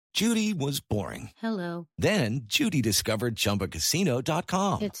Judy was boring. Hello. Then Judy discovered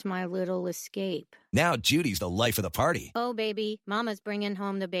ChumbaCasino.com. It's my little escape. Now Judy's the life of the party. Oh, baby, mama's bringing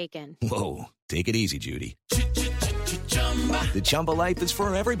home the bacon. Whoa, take it easy, Judy. The Chumba life is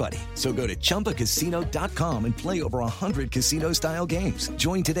for everybody. So go to ChumbaCasino.com and play over 100 casino-style games.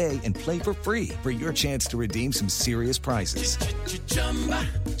 Join today and play for free for your chance to redeem some serious prizes.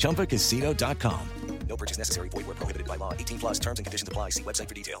 ChumbaCasino.com. No purchase necessary. Void where prohibited by law. 18 plus terms and conditions apply. See website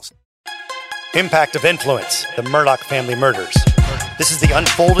for details. Impact of Influence, the Murdaugh family murders. This is the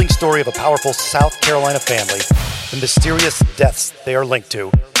unfolding story of a powerful South Carolina family, the mysterious deaths they are linked to,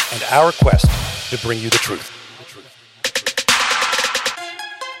 and our quest to bring you the truth.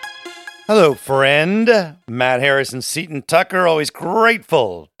 Hello, friend. Matt Harris and Seton Tucker. Always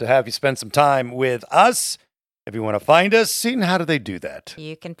grateful to have you spend some time with us. If you want to find us, Seton, how do they do that?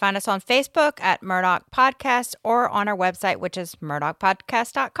 You can find us on Facebook at Murdaugh Podcast or on our website, which is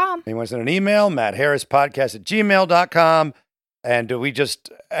murdaughpodcast.com. You want to send an email, matharrispodcast@gmail.com. And we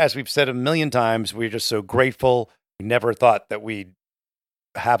just, as we've said a million times, we're just so grateful. We never thought that we'd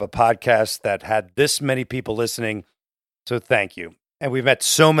have a podcast that had this many people listening. So thank you. And we've met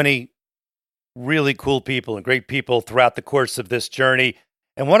so many really cool people and great people throughout the course of this journey.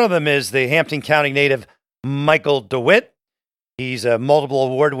 And one of them is the Hampton County native, Michael DeWitt. He's a multiple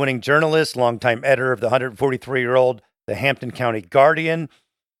award-winning journalist, longtime editor of the 143-year-old The Hampton County Guardian.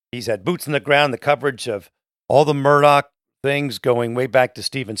 He's had boots on the ground, the coverage of all the Murdaugh things going way back to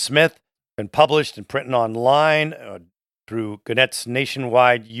Stephen Smith, been published and printed online through Gannett's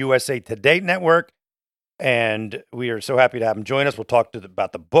nationwide USA Today network. And we are so happy to have him join us. We'll talk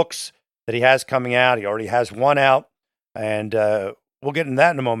about the books that he has coming out. He already has one out, and we'll get into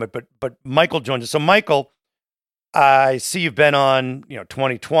that in a moment. But Michael joins us. So, Michael, I see you've been on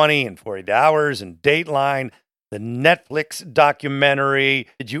 2020 and 48 Hours and Dateline, the Netflix documentary.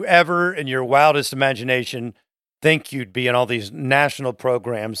 Did you ever, in your wildest imagination, think you'd be in all these national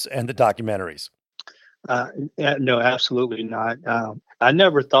programs and the documentaries? No, absolutely not. I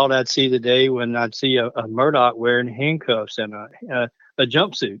never thought I'd see the day when I'd see a Murdaugh wearing handcuffs and a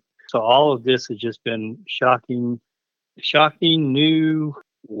jumpsuit. So all of this has just been shocking, new,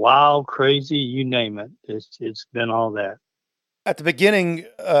 wild, crazy, you name it. It's been all that. At the beginning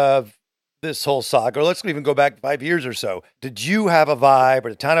of this whole saga, let's even go back 5 years or so, did you have a vibe, or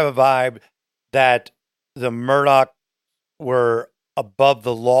the town have a vibe, that the Murdaugh were above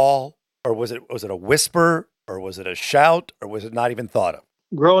the law? Or was it a whisper, or was it a shout, or was it not even thought of?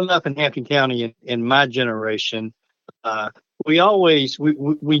 Growing up in Hampton County in my generation, we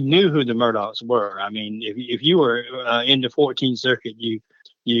knew who the Murdaughs were. I mean, if you were in the 14th Circuit, you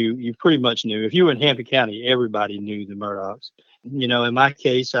pretty much knew. If you were in Hampton County, everybody knew the Murdaughs. In my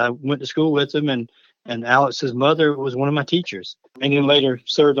case, I went to school with them, and Alex's mother was one of my teachers, and then later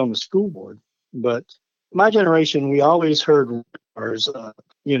served on the school board. But my generation, we always heard rumors,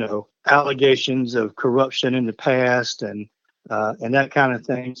 allegations of corruption in the past and that kind of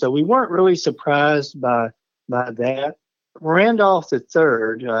thing. So we weren't really surprised by that. Randolph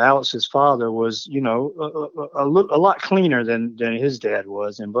III, Alex's father, was, a lot cleaner than his dad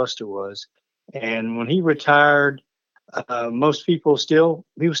was and Buster was. And when he retired, most people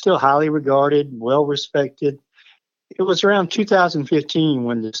he was still highly regarded, well respected. It was around 2015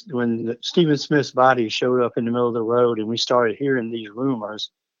 when Stephen Smith's body showed up in the middle of the road, and we started hearing these rumors.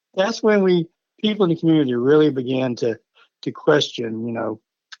 That's when people in the community really began to question,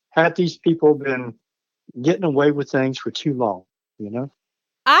 had these people been getting away with things for too long,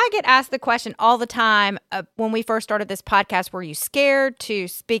 I get asked the question all the time when we first started this podcast, were you scared to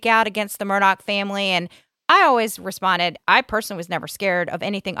speak out against the Murdaugh family? And I always responded, I personally was never scared of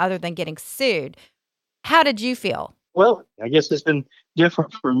anything other than getting sued. How did you feel? Well, I guess it's been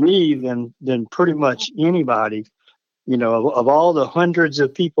different for me than pretty much anybody. Of all the hundreds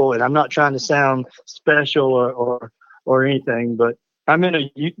of people, and I'm not trying to sound special or anything, but I'm in a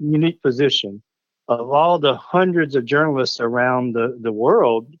unique position. Of all the hundreds of journalists around the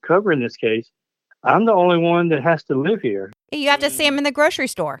world covering this case, I'm the only one that has to live here. You have to see him in the grocery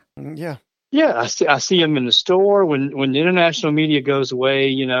store. Yeah. Yeah, I see him in the store. When the international media goes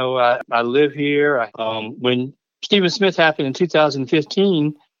away, I live here. When Stephen Smith happened in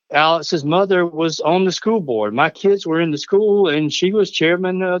 2015, Alex's mother was on the school board. My kids were in the school, and she was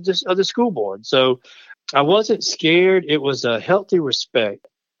chairman of the school board. So I wasn't scared. It was a healthy respect.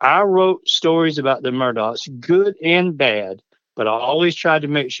 I wrote stories about the Murdaughs, good and bad, but I always tried to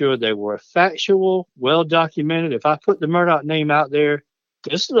make sure they were factual, well documented. If I put the Murdaugh name out there,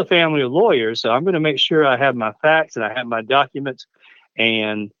 this is a family of lawyers, so I'm going to make sure I have my facts and I have my documents.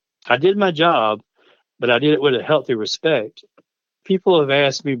 And I did my job, but I did it with a healthy respect. People have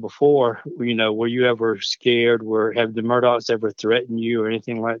asked me before, were you ever scared? Have the Murdochs ever threatened you or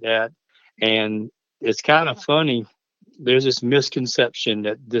anything like that? And it's kind of funny. There's this misconception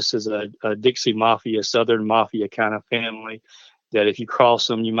that this is a Dixie Mafia, Southern Mafia kind of family, that if you cross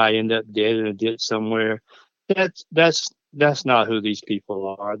them, you might end up dead in a ditch somewhere. That's not who these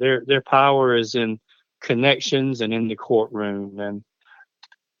people are. Their power is in connections and in the courtroom. And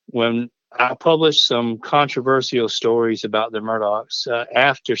when I published some controversial stories about the Murdochs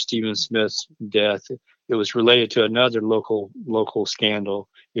after Stephen Smith's death, it was related to another local scandal,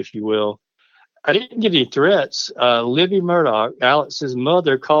 if you will. I didn't get any threats. Libby Murdoch, Alex's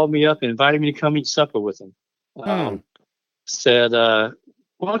mother, called me up and invited me to come eat supper with him. Said, "Why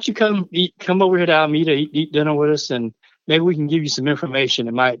don't you come over here to Alameda, eat dinner with us, and maybe we can give you some information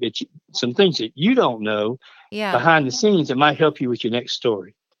some things that you don't know behind the scenes that might help you with your next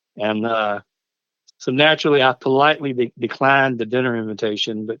story." And so naturally, I politely declined the dinner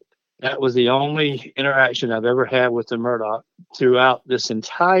invitation, but that was the only interaction I've ever had with the Murdoch throughout this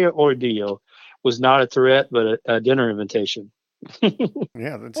entire ordeal. Was not a threat, but a dinner invitation.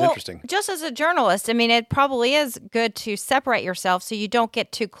 Yeah, that's interesting. Just as a journalist, I mean, it probably is good to separate yourself so you don't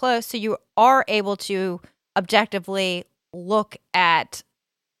get too close, so you are able to objectively look at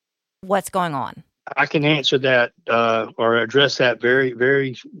what's going on. I can answer that or address that very,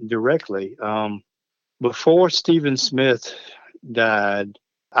 very directly. Before Stephen Smith died,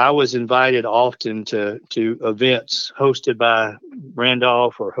 I was invited often to events hosted by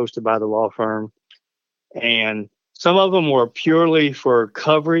Randolph or hosted by the law firm. And some of them were purely for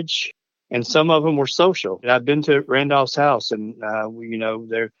coverage and some of them were social. And I've been to Randolph's house and,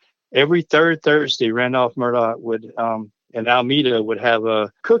 every third Thursday, Randolph Murdoch would, and Alameda would have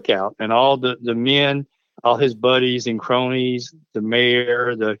a cookout, and all the men, all his buddies and cronies, the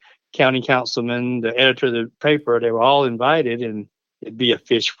mayor, the county councilman, the editor of the paper, they were all invited, and it'd be a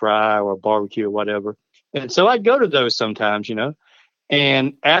fish fry or a barbecue or whatever. And so I'd go to those sometimes,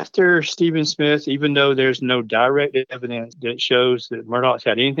 And after Stephen Smith, even though there's no direct evidence that shows that Murdoch's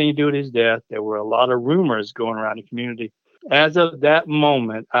had anything to do with his death, there were a lot of rumors going around the community. As of that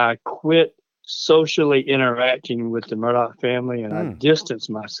moment, I quit socially interacting with the Murdoch family and I distanced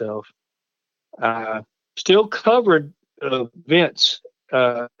myself. Still covered events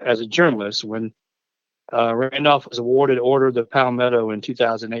as a journalist. When Randolph was awarded Order of the Palmetto in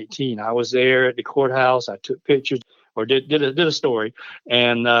 2018, I was there at the courthouse. I took pictures or did a story.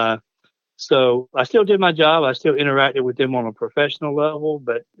 And so I still did my job. I still interacted with them on a professional level.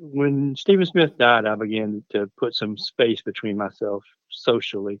 But when Stephen Smith died, I began to put some space between myself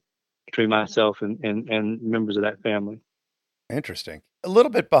socially, between myself and members of that family. Interesting. A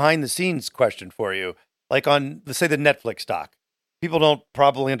little bit behind the scenes question for you. Like on, let's say, the Netflix doc. People don't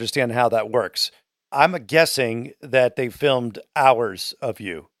probably understand how that works. I'm guessing that they filmed hours of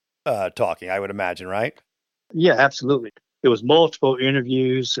you talking, I would imagine, right? Yeah, absolutely. It was multiple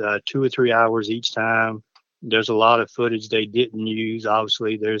interviews, 2 or 3 hours each time. There's a lot of footage they didn't use.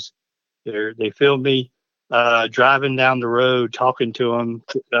 Obviously, they filmed me driving down the road, talking to them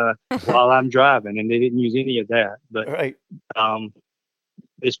while I'm driving, and they didn't use any of that. But right.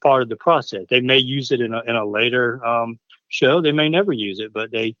 It's part of the process. They may use it in a later show. They may never use it,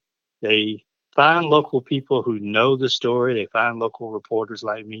 but they find local people who know the story. They find local reporters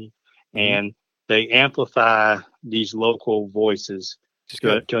like me, and they amplify these local voices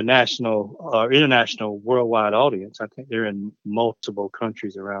to a national or international worldwide audience. I think they're in multiple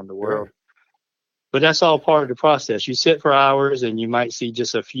countries around the world. Right. But that's all part of the process. You sit for hours and you might see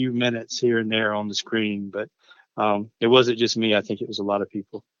just a few minutes here and there on the screen. But it wasn't just me. I think it was a lot of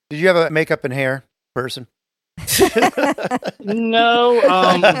people. Did you have a makeup and hair person? No,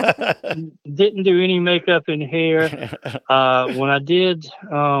 didn't do any makeup and hair. When I did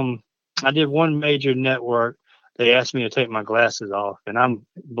one major network. They asked me to take my glasses off, and I'm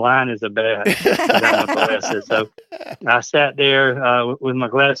blind as a bat without my glasses. So I sat there with my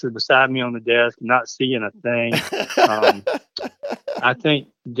glasses beside me on the desk, not seeing a thing. I think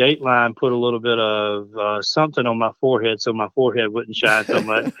Dateline put a little bit of something on my forehead so my forehead wouldn't shine so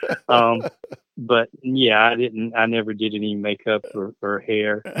much. But yeah, I never did any makeup or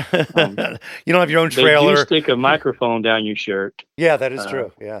hair. You don't have your own trailer. They do stick a microphone down your shirt. Yeah, that is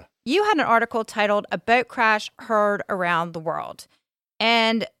true. Yeah. You had an article titled "A Boat Crash Heard Around the World."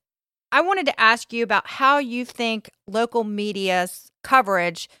 And I wanted to ask you about how you think local media's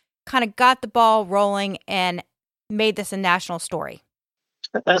coverage kind of got the ball rolling and made this a national story.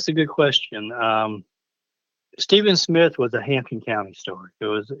 That's a good question. Stephen Smith was a Hampton County story.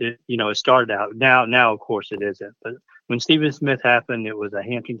 It started out. Now, of course, it isn't. But when Stephen Smith happened, it was a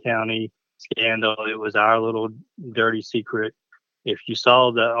Hampton County scandal. It was our little dirty secret. if you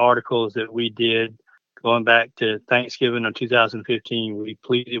saw the articles that we did going back to Thanksgiving of 2015, we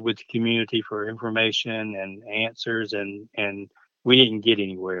pleaded with the community for information and answers, and we didn't get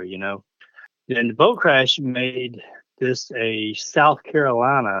anywhere, Then the boat crash made this a South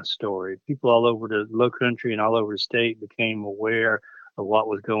Carolina story. People all over the low country and all over the state became aware of what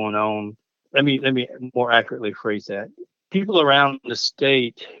was going on. Let me more accurately phrase that. People around the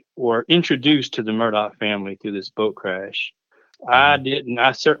state were introduced to the Murdaugh family through this boat crash.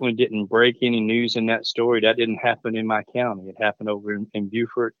 I certainly didn't break any news in that story. That didn't happen in my county. It happened over in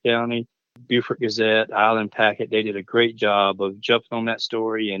Beaufort County. Beaufort Gazette, Island Packet, they did a great job of jumping on that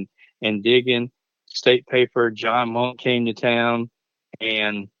story and digging. State paper, John Monk came to town,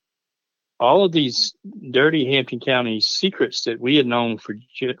 and all of these dirty Hampton County secrets that we had known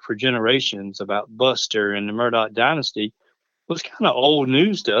for generations about Buster and the Murdaugh dynasty was kind of old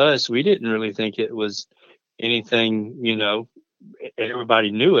news to us. We didn't really think it was anything,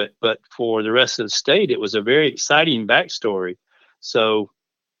 everybody knew it, but for the rest of the state, it was a very exciting backstory. So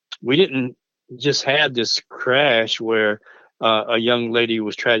we didn't just have this crash where a young lady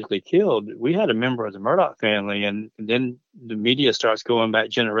was tragically killed. We had a member of the Murdaugh family, and then the media starts going back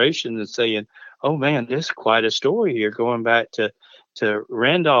generations and saying, "Oh man, this is quite a story here," going back to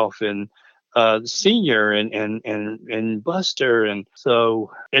Randolph and Senior and Buster, and so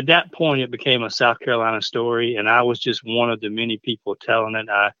at that point it became a South Carolina story, and I was just one of the many people telling it.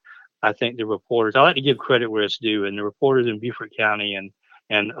 I think the reporters, I like to give credit where it's due, and the reporters in Beaufort County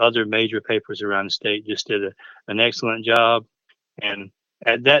and other major papers around the state just did an excellent job. And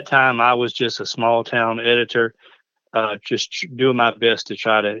at that time, I was just a small town editor, just doing my best to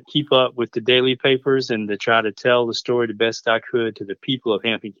try to keep up with the daily papers and to try to tell the story the best I could to the people of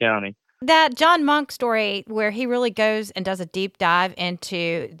Hampton County. That John Monk story where he really goes and does a deep dive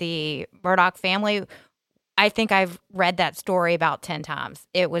into the Murdaugh family, I think I've read that story about 10 times.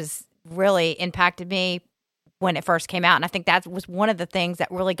 It was really impacted me when it first came out. And I think that was one of the things that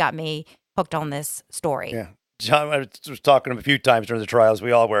really got me hooked on this story. Yeah. John, I was talking to him a few times during the trials.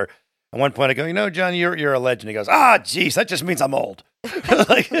 We all were. At one point I go, John, you're a legend. He goes, geez, that just means I'm old.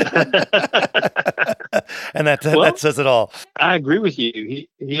 And that says it all. I agree with you.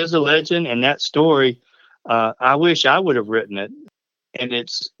 He is a legend. And that story, I wish I would have written it. And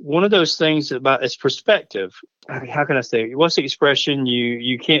it's one of those things about its perspective. How can I say? What's the expression?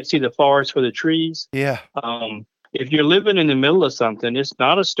 You can't see the forest for the trees. Yeah. If you're living in the middle of something, it's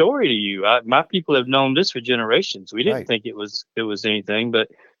not a story to you. My people have known this for generations. We didn't think it was anything, but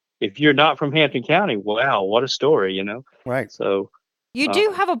if you're not from Hampton County, wow, what a story, Right. So you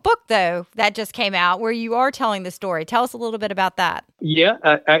do have a book though that just came out where you are telling the story. Tell us a little bit about that. Yeah,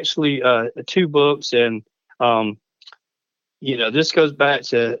 actually, 2 books, and this goes back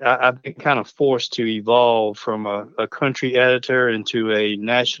to I've been kind of forced to evolve from a country editor into a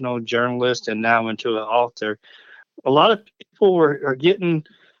national journalist and now into an author. A lot of people are getting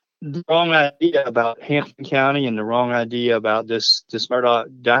the wrong idea about Hampton County and the wrong idea about this Murdaugh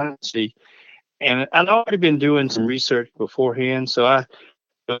dynasty. And I'd already been doing some research beforehand. So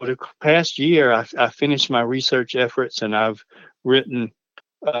over the past year, I finished my research efforts, and I've written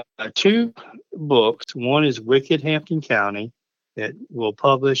 2 books. One is Wicked Hampton County that will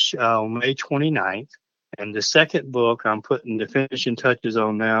publish on May 29th. And the second book I'm putting the finishing touches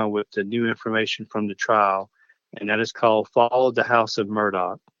on now with the new information from the trial. And that is called Follow the House of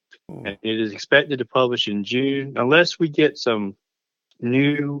Murdaugh. And it is expected to publish in June, unless we get some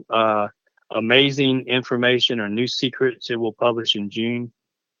new amazing information or new secrets. It will publish in June.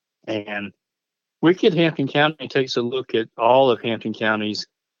 And Wicked Hampton County takes a look at all of Hampton County's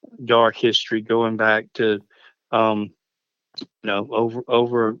dark history, going back to over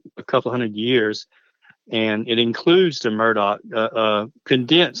a couple hundred years, and it includes the Murdaugh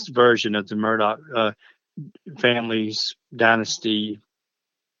condensed version of the Murdaugh family's dynasty.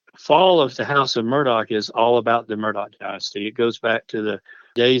 Fall of the House of Murdaugh is all about the Murdaugh dynasty. It goes back to the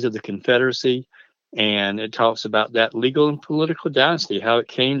days of the Confederacy, and it talks about that legal and political dynasty, how it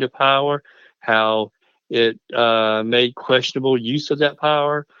came to power, how it made questionable use of that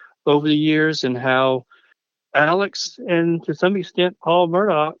power over the years, and how Alex and to some extent Paul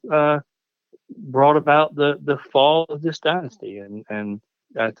Murdaugh brought about the fall of this dynasty. And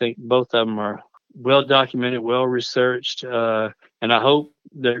I think both of them are well documented, well researched, and I hope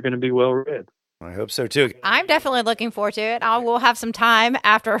they're going to be well read. I hope so too. I'm definitely looking forward to it. I will have some time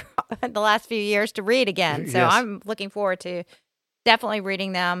after the last few years to read again. So yes. I'm looking forward to definitely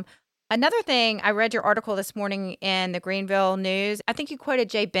reading them. Another thing, I read your article this morning in the Greenville News. I think you quoted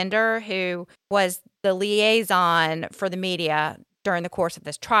Jay Bender, who was the liaison for the media during the course of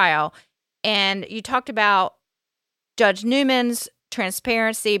this trial. And you talked about Judge Newman's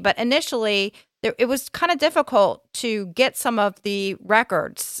transparency, but initially it was kind of difficult to get some of the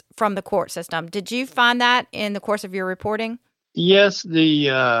records from the court system. Did you find that in the course of your reporting? Yes, we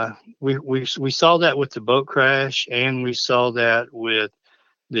saw that with the boat crash, and we saw that with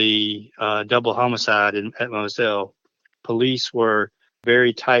the double homicide at Moselle. Police were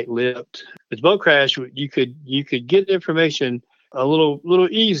very tight-lipped. With the boat crash, you could get information a little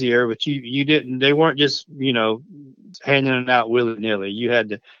easier, but you didn't. They weren't just handing it out willy-nilly. You had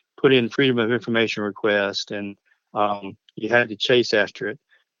to put in freedom of information request, and you had to chase after it.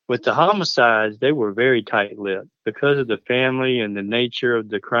 With the homicides, they were very tight-lipped because of the family and the nature of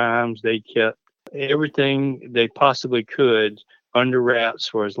the crimes. They kept everything they possibly could under wraps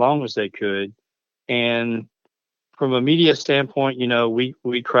for as long as they could. And from a media standpoint,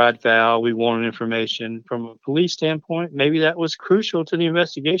 we cried foul. We wanted information. From a police standpoint, maybe that was crucial to the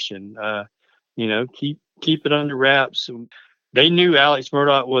investigation. Keep it under wraps. They knew Alex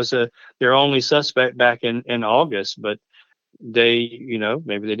Murdaugh was their only suspect back in August, but they,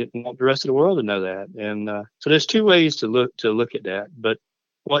 maybe they didn't want the rest of the world to know that. And so there's two ways to look at that. But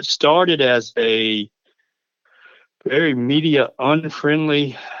what started as a very media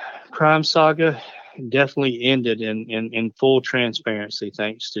unfriendly crime saga definitely ended in full transparency,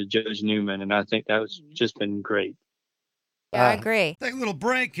 thanks to Judge Newman. And I think that was just been great. Yeah, I agree. Take a little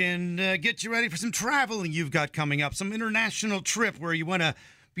break and get you ready for some traveling you've got coming up, some international trip where you want to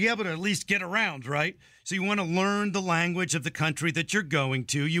be able to at least get around, right? So you want to learn the language of the country that you're going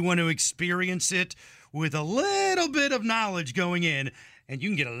to. You want to experience it with a little bit of knowledge going in. And you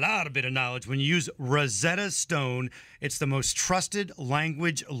can get a lot of bit of knowledge when you use Rosetta Stone. It's the most trusted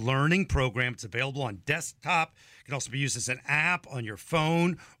language learning program. It's available on desktop. It can also be used as an app on your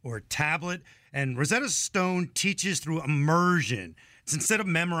phone or tablet. And Rosetta Stone teaches through immersion. It's instead of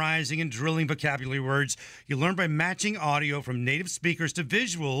memorizing and drilling vocabulary words, you learn by matching audio from native speakers to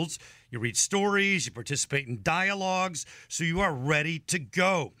visuals. You read stories, you participate in dialogues, so you are ready to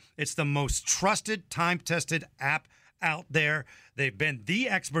go. It's the most trusted, time-tested app out there. They've been the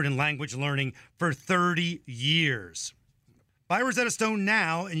expert in language learning for 30 years. Buy Rosetta Stone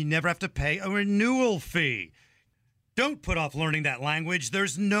now, and you never have to pay a renewal fee. Don't put off learning that language.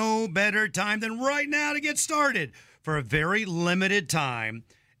 There's no better time than right now to get started. For a very limited time,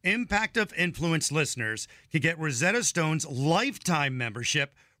 Impact of Influence listeners can get Rosetta Stone's lifetime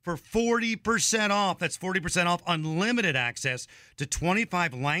membership for 40% off. That's 40% off unlimited access to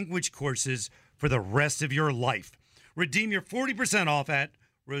 25 language courses for the rest of your life. Redeem your 40% off at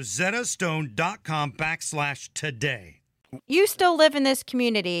rosettastone.com/today. You still live in this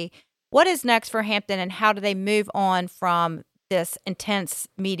community. What is next for Hampton, and how do they move on from this intense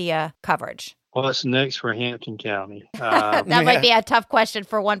media coverage? What's next for Hampton County? That might be a tough question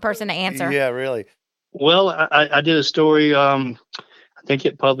for one person to answer. Yeah, really. Well, I did a story. I think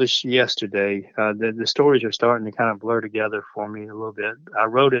it published yesterday. The stories are starting to kind of blur together for me a little bit. I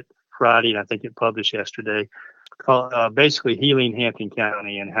wrote it Friday, and I think it published yesterday. Called basically Healing Hampton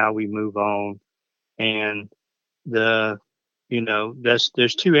County and how we move on. And there's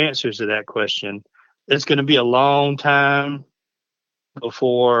two answers to that question. It's going to be a long time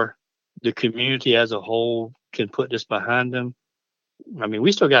before the community as a whole can put this behind them. I mean,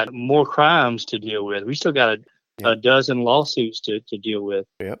 we still got more crimes to deal with. We still got a dozen lawsuits to deal with.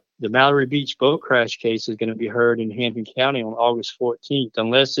 Yep. The Mallory Beach boat crash case is going to be heard in Hampton County on August 14th,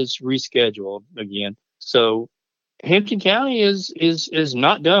 unless it's rescheduled again. So Hampton County is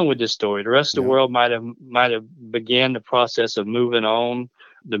not done with this story. The rest of the world might have began the process of moving on.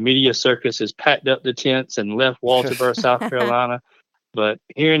 The media circus has packed up the tents and left Walterboro, South Carolina. But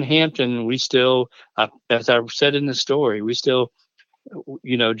here in Hampton, we still, as I said in the story, we still,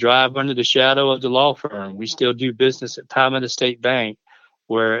 drive under the shadow of the law firm. We still do business at Pyramid State Bank,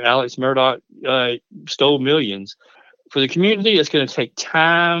 where Alex Murdaugh stole millions. For the community, it's going to take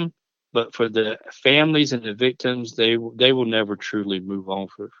time. But for the families and the victims, they will never truly move on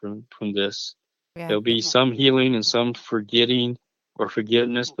from this. Yeah. There'll be some healing and some forgetting or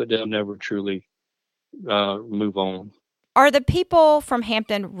forgiveness, but they'll never truly move on. Are the people from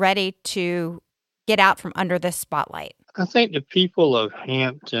Hampton ready to get out from under this spotlight? I think the people of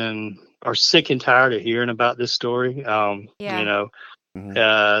Hampton are sick and tired of hearing about this story. It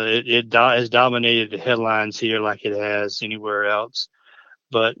has dominated the headlines here like it has anywhere else.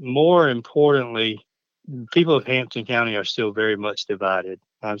 But more importantly, people of Hampton County are still very much divided.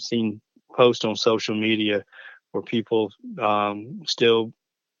 I've seen posts on social media where people still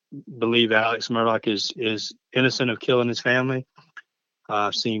believe Alex Murdaugh is innocent of killing his family.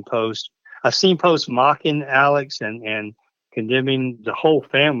 I've seen posts mocking Alex and condemning the whole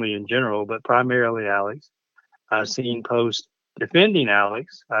family in general, but primarily Alex. I've seen posts defending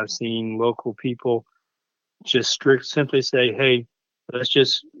Alex. I've seen local people just simply say, "Hey, let's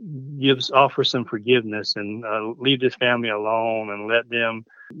just offer some forgiveness and leave this family alone and let them,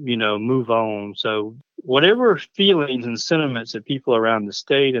 move on." So whatever feelings and sentiments that people around the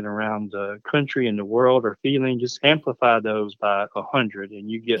state and around the country and the world are feeling, just amplify those by 100, and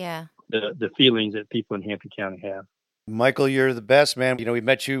you get the feelings that people in Hampton County have. Michael, you're the best, man. We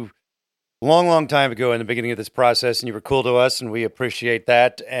met you a long, long time ago in the beginning of this process, and you were cool to us, and we appreciate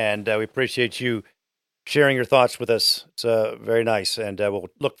that, and we appreciate you sharing your thoughts with us. It's very nice, and we'll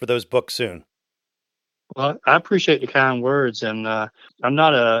look for those books soon. Well, I appreciate the kind words, and I'm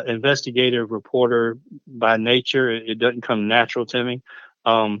not an investigative reporter by nature. It doesn't come natural to me,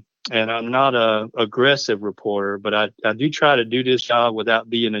 and I'm not a aggressive reporter, but I do try to do this job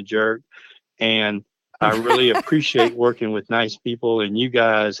without being a jerk, and I really appreciate working with nice people, and you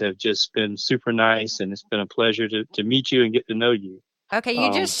guys have just been super nice, and it's been a pleasure to meet you and get to know you. Okay,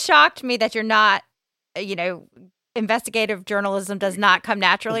 you just shocked me that you're not, investigative journalism does not come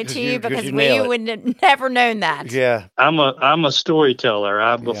naturally to you, because we would have never known that. Yeah. I'm a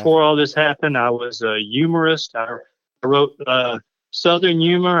storyteller. Before all this happened, I was a humorist. I wrote Southern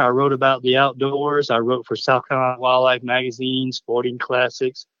humor. I wrote about the outdoors. I wrote for South Carolina Wildlife Magazine, Sporting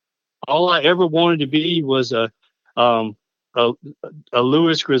Classics. All I ever wanted to be was a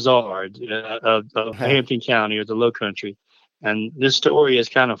Louis Grizzard of Hampton County or the Low Country. And this story has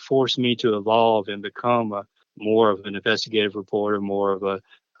kind of forced me to evolve and become more of an investigative reporter, more of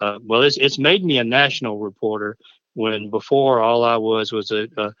it's made me a national reporter, when before all I was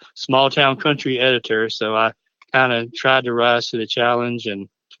a small town country editor. So I kind of tried to rise to the challenge, and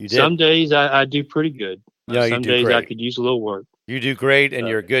some days I do pretty good. Some days great. I could use a little work. You do great, and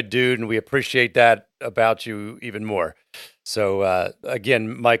you're a good dude, and we appreciate that about you even more. So,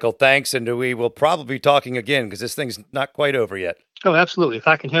 again, Michael, thanks, and we will probably be talking again, because this thing's not quite over yet. Oh, absolutely. If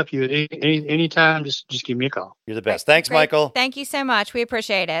I can help you at any time, just give me a call. You're the best. Thanks, great. Michael. Thank you so much. We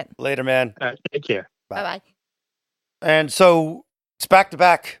appreciate it. Later, man. All right, take care. Bye-bye. And so it's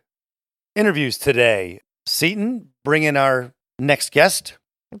back-to-back interviews today. Seton, bring in our next guest.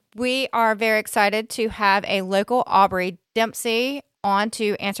 We are very excited to have a local Aubrey Dempsey on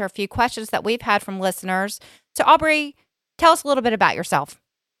to answer a few questions that we've had from listeners. So, Aubrey, tell us a little bit about yourself.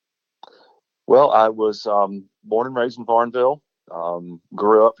 Well, I was born and raised in Varnville,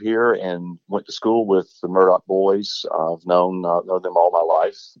 grew up here and went to school with the Murdoch boys. I've known them all my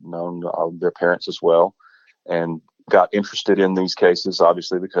life, known their parents as well, and got interested in these cases,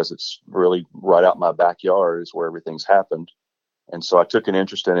 obviously, because it's really right out my backyard is where everything's happened. And so I took an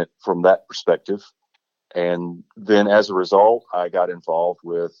interest in it from that perspective. And then as a result, I got involved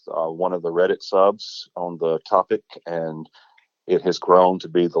with one of the Reddit subs on the topic, and it has grown to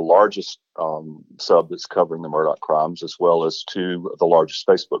be the largest sub that's covering the Murdoch crimes, as well as two of the largest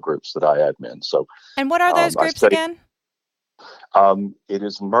Facebook groups that I admin. So, and what are those groups again? It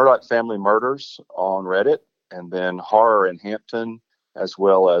is Murdoch Family Murders on Reddit, and then Horror in Hampton, as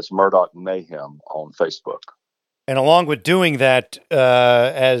well as Murdoch Mayhem on Facebook. And along with doing that,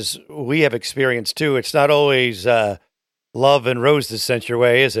 as we have experienced too, it's not always love and roses sent your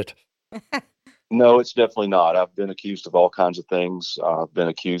way, is it? No, it's definitely not. I've been accused of all kinds of things. I've been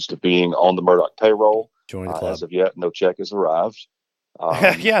accused of being on the Murdoch payroll. Join the club. As of yet, no check has arrived.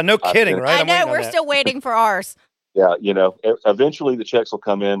 Yeah, no kidding, right? I know, we're still waiting for ours. Yeah, eventually the checks will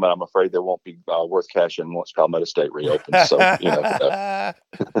come in, but I'm afraid they won't be worth cashing once Palmetto State reopens. So,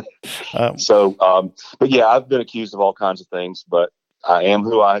 but yeah, I've been accused of all kinds of things, but I am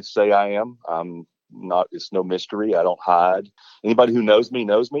who I say I am. I'm not, it's no mystery. I don't hide. Anybody who knows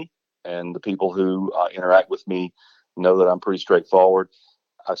me, and the people who interact with me know that I'm pretty straightforward.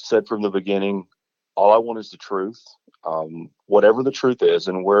 I've said from the beginning, all I want is the truth. Whatever the truth is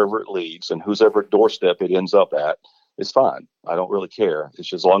and wherever it leads and whose ever doorstep it ends up at is fine. I don't really care. It's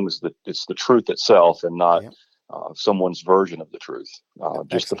just as long as it's the truth itself and not someone's version of the truth.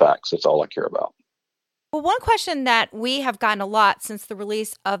 Just the facts. That's all I care about. Well, one question that we have gotten a lot since the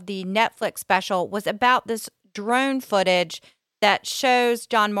release of the Netflix special was about this drone footage that shows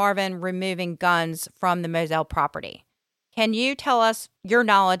John Marvin removing guns from the Moselle property. Can you tell us your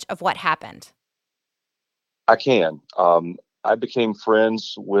knowledge of what happened? I can. I became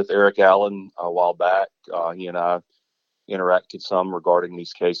friends with Eric Allen a while back. He and I interacted some regarding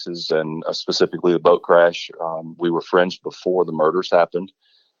these cases and specifically the boat crash. We were friends before the murders happened.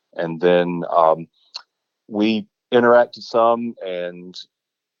 And then we interacted some, and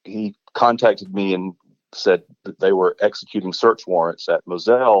he contacted me and said that they were executing search warrants at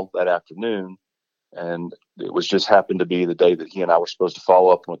Moselle that afternoon And it was just happened to be the day that he and I were supposed to follow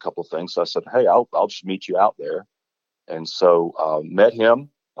up on a couple of things. So I said, hey, I'll just meet you out there. And so met him,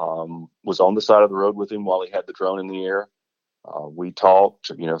 was on the side of the road with him while he had the drone in the air. We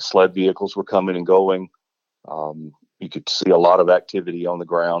talked, sled vehicles were coming and going. You could see a lot of activity on the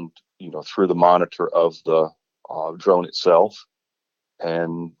ground, through the monitor of the drone itself.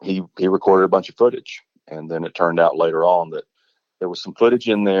 And he recorded a bunch of footage. And then it turned out later on that there was some footage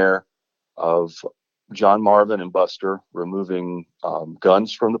in there of John Marvin and Buster removing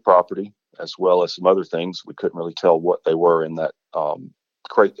guns from the property, as well as some other things. We couldn't really tell what they were in that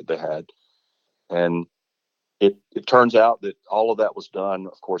crate that they had. And it turns out that all of that was done,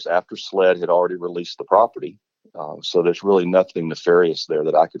 of course, after SLED had already released the property. So there's really nothing nefarious there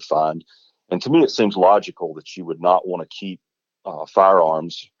that I could find. And to me, it seems logical that you would not want to keep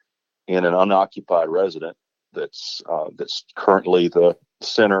firearms in an unoccupied residence that's currently the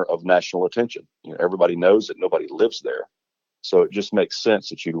center of national attention. Everybody knows that nobody lives there. So it just makes sense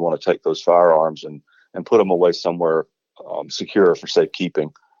that you'd want to take those firearms and put them away somewhere secure for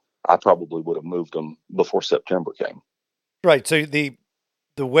safekeeping. I probably would have moved them before September came. Right. So the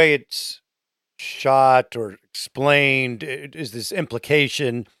way it's shot or explained is this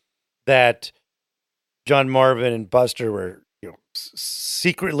implication that John Marvin and Buster were,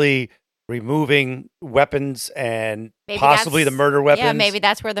 secretly removing weapons and Maybe possibly the murder weapons. Yeah, maybe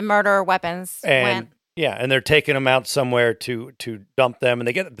that's where the murder weapons went. Yeah, and they're taking them out somewhere to dump them, and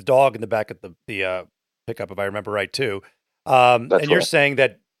they get the dog in the back of the pickup, if I remember right, too. And you're right. saying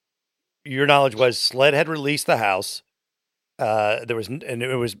that your knowledge was SLED had released the house.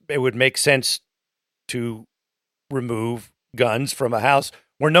 It would make sense to remove guns from a house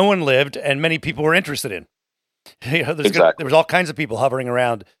where no one lived and many people were interested in. There was all kinds of people hovering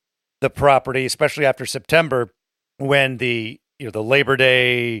around the property, especially after September, when the Labor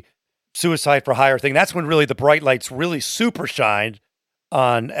Day suicide for hire thing. That's when really the bright lights really super shined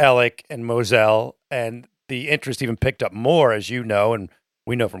on Alec and Moselle, and the interest even picked up more, as you know, and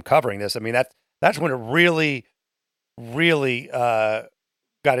we know from covering this. I mean, that's when it really, really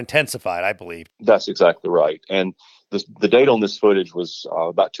got intensified, I believe. That's exactly right. And the date on this footage was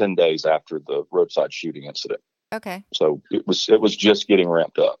about 10 days after the roadside shooting incident. Okay. So it was just getting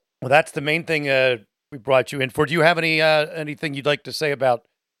ramped up. Well, that's the main thing we brought you in for. Do you have anything you'd like to say about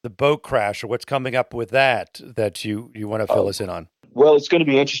the boat crash or what's coming up with that you want to fill us in on? Well, it's going to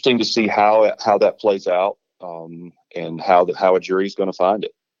be interesting to see how that plays out, and how a jury is going to find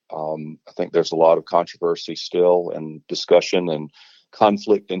it. I think there's a lot of controversy still, and discussion and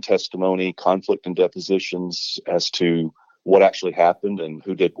conflict in testimony, conflict in depositions as to what actually happened and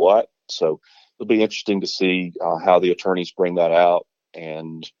who did what. So it'll be interesting to see how the attorneys bring that out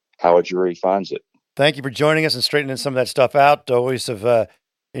and how a jury finds it. Thank you for joining us and straightening some of that stuff out. Always have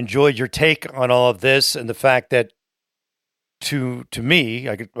enjoyed your take on all of this, and the fact that to me,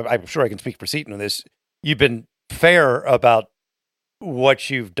 I'm sure I can speak for Seton on this, you've been fair about what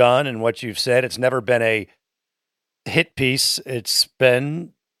you've done and what you've said. It's never been a hit piece. It's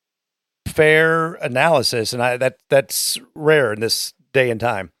been fair analysis, and that's rare in this day and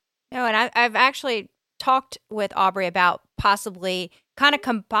time. No, and I've actually talked with Aubrey about possibly kind of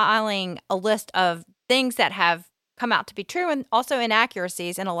compiling a list of things that have come out to be true and also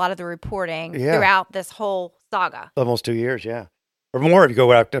inaccuracies in a lot of the reporting throughout this whole saga. Almost 2 years, yeah. Or more if you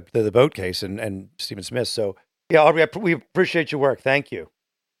go up to the boat case and Stephen Smith. So, yeah, Aubrey, we appreciate your work. Thank you.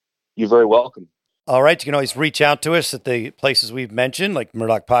 You're very welcome. All right. You can always reach out to us at the places we've mentioned, like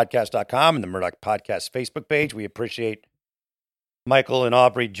MurdochPodcast.com and the Murdoch Podcast Facebook page. We appreciate Michael and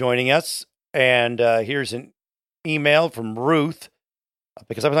Aubrey joining us. And here's an email from Ruth,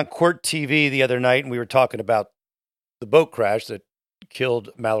 because I was on Court TV the other night and we were talking about the boat crash that killed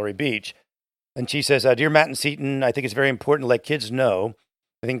Mallory Beach. And she says, Dear Matt and Seton, I think it's very important to let kids know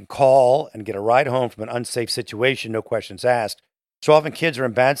they can call and get a ride home from an unsafe situation, no questions asked. So often kids are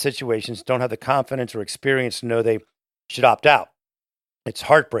in bad situations, don't have the confidence or experience to know they should opt out. It's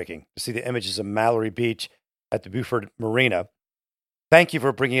heartbreaking to see the images of Mallory Beach at the Beaufort Marina. Thank you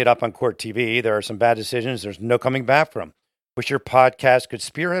for bringing it up on Court TV. There are some bad decisions there's no coming back from. Wish your podcast could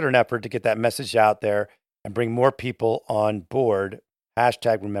spearhead an effort to get that message out there and bring more people on board.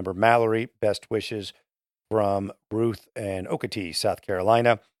 Hashtag remember Mallory. Best wishes from Ruth in Okatee, South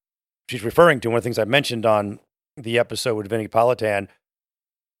Carolina. She's referring to one of the things I mentioned on the episode with Vinnie Politan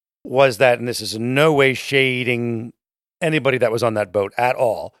was that, and this is in no way shading anybody that was on that boat at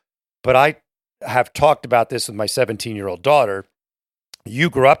all, but I have talked about this with my 17-year-old daughter. You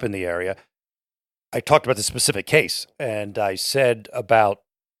grew up in the area. I talked about the specific case, and I said about,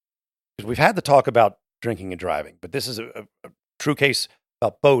 because we've had the talk about drinking and driving, but this is a true case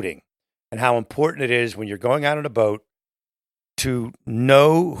about boating. and how important it is when you're going out on a boat to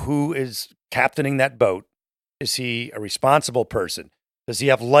know who is captaining that boat. Is he a responsible person? Does he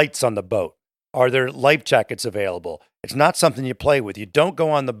have lights on the boat? Are there life jackets available? It's not something you play with. You don't go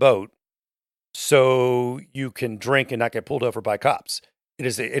on the boat so you can drink and not get pulled over by cops. It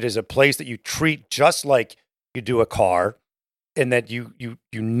is a place that you treat just like you do a car, and that you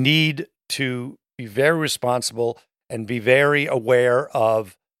need to be very responsible and be very aware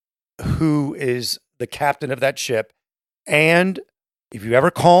of who is the captain of that ship. And if you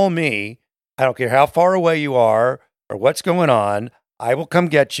ever call me, I don't care how far away you are or what's going on, I will come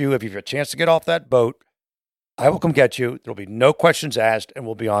get you. If you have a chance to get off that boat, I will come get you. There'll be no questions asked, and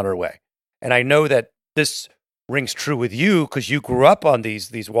we'll be on our way. And I know that this rings true with you because you grew up on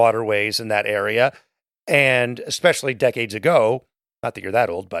these waterways in that area, and especially decades ago. Not that you're that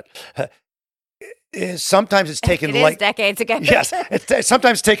old, but sometimes it's taken It is decades ago. Yes, it's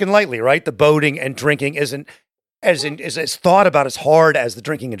sometimes taken lightly, right? The boating and drinking isn't as thought about as hard as the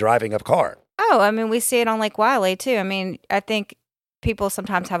drinking and driving of a car. Oh, I mean, we see it on Lake Wiley too. I mean, I think people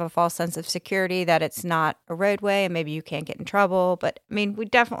sometimes have a false sense of security that it's not a roadway and maybe you can't get in trouble. But I mean,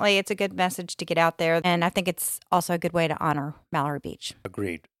 it's a good message to get out there. And I think it's also a good way to honor Mallory Beach.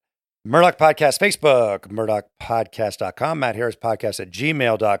 Agreed. Murdoch Podcast Facebook, murdochpodcast.com, Matt Harris Podcast at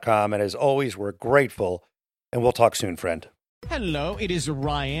gmail.com. And as always, we're grateful, and we'll talk soon, friend. Hello, it is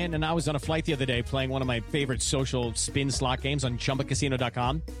Ryan, and I was on a flight the other day playing one of my favorite social spin slot games on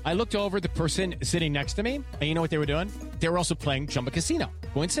ChumbaCasino.com. I looked over at the person sitting next to me, and you know what they were doing? They were also playing Chumba Casino.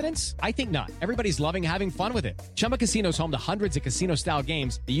 Coincidence? I think not. Everybody's loving having fun with it. Chumba Casino is home to hundreds of casino-style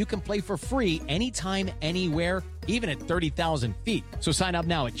games that you can play for free anytime, anywhere, even at 30,000 feet. So sign up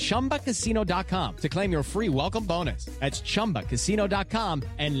now at ChumbaCasino.com to claim your free welcome bonus. That's ChumbaCasino.com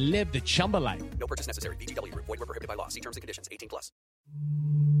and live the Chumba life. No purchase necessary. VGW. Void where prohibited by law. See terms and conditions. 18+.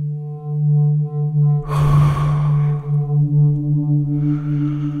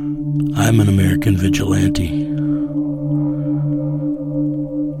 I'm an American vigilante.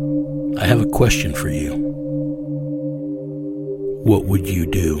 I have a question for you. What would you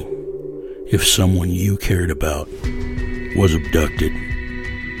do if someone you cared about was abducted,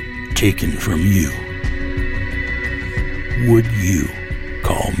 taken from you? Would you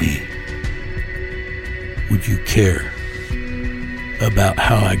call me? Would you care about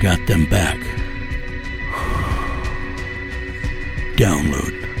how I got them back?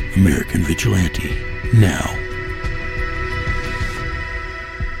 Download American Vigilante now.